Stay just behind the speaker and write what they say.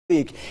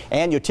week,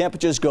 and your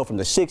temperatures go from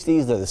the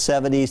 60s to the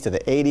 70s to the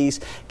 80s.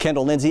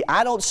 Kendall, Lindsay,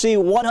 I don't see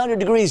 100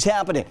 degrees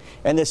happening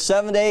in this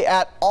 7-day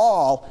at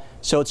all,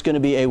 so it's going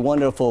to be a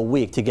wonderful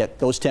week to get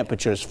those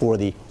temperatures for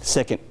the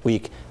second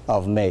week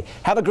of May.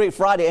 Have a great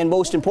Friday, and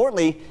most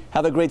importantly,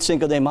 have a great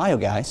Cinco de Mayo,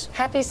 guys.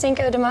 Happy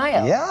Cinco de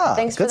Mayo. Yeah,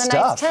 thanks for the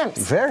stuff. Nice temps.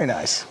 Very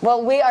nice.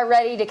 Well, we are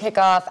ready to kick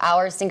off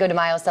our Cinco de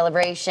Mayo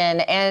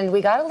celebration, and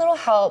we got a little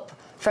help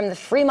from the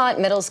Fremont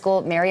Middle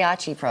School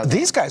Mariachi program.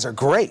 These guys are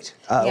great.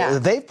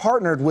 They've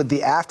partnered with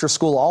the After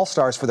School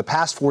All-Stars for the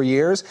past 4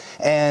 years,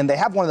 and they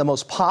have one of the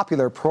most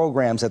popular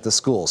programs at the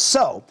school.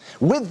 So,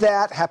 with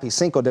that, happy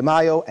Cinco de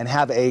Mayo, and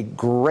have a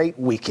great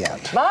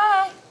weekend.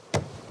 Bye.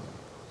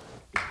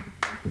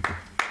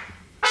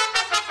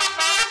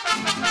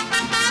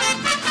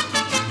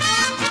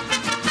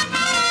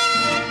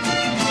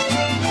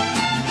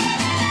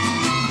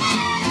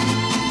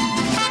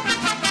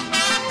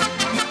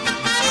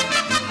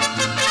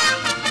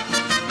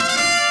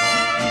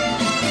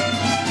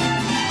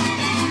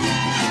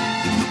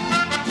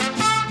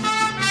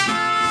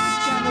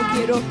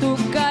 Quiero tu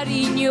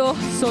cariño,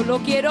 solo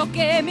quiero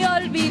que me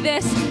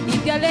olvides y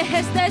te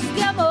alejes de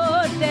este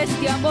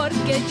amor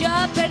que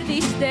ya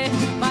perdiste.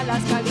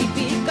 Malas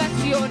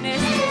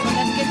calificaciones son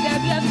las que te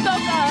habían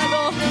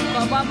tocado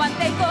como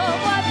amante y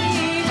como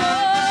amigo.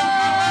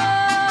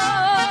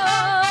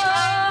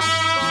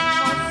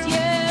 Como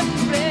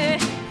siempre,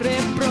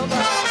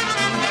 reprobado.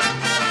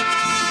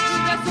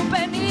 Nunca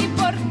supe ni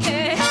por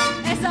qué,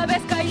 esa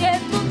vez caí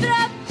en tu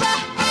trampa.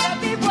 Ahora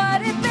vivo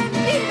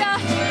arrepentida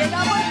del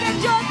amor que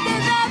yo te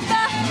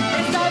daba.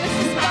 Esta vez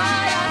es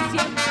para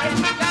siempre,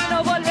 ya no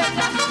volverás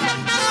a ser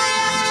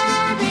tuya.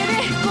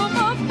 Viviré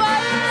como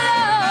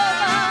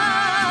paloma,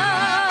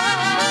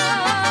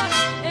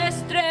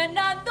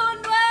 estrenando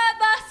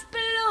nuevas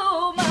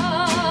plumas.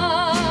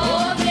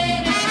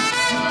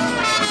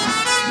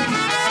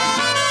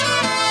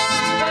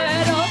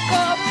 Pero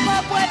 ¿cómo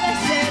puede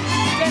ser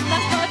que en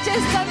las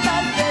noches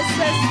cantantes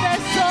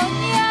estés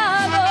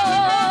soñado?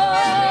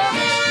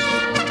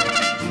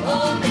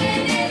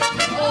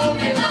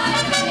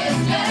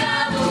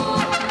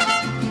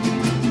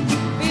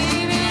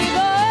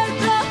 Vividor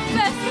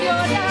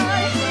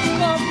profesional,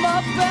 como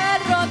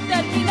perro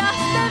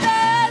terminaste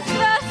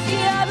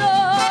desgraciado.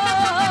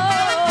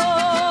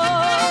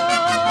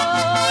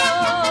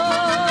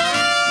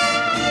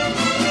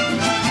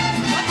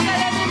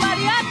 ¡Bájale mi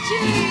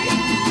mariachi!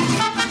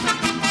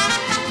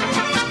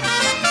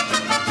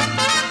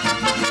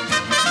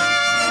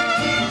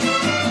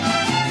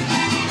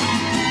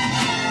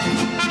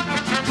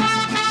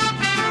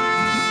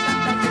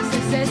 Tantas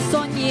veces he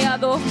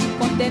soñado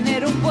con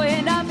tener un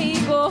buen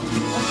amigo.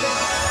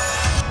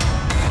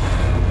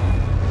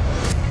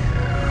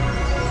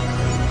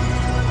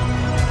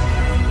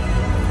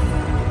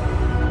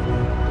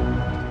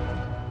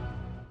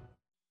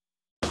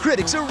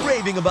 Critics are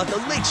raving about The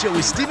Late Show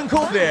with Stephen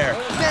Colbert.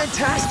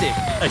 Fantastic!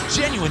 A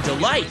genuine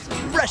delight.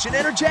 Fresh and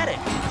energetic.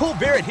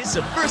 Colbert at his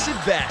subversive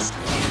best.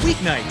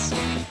 Weeknights.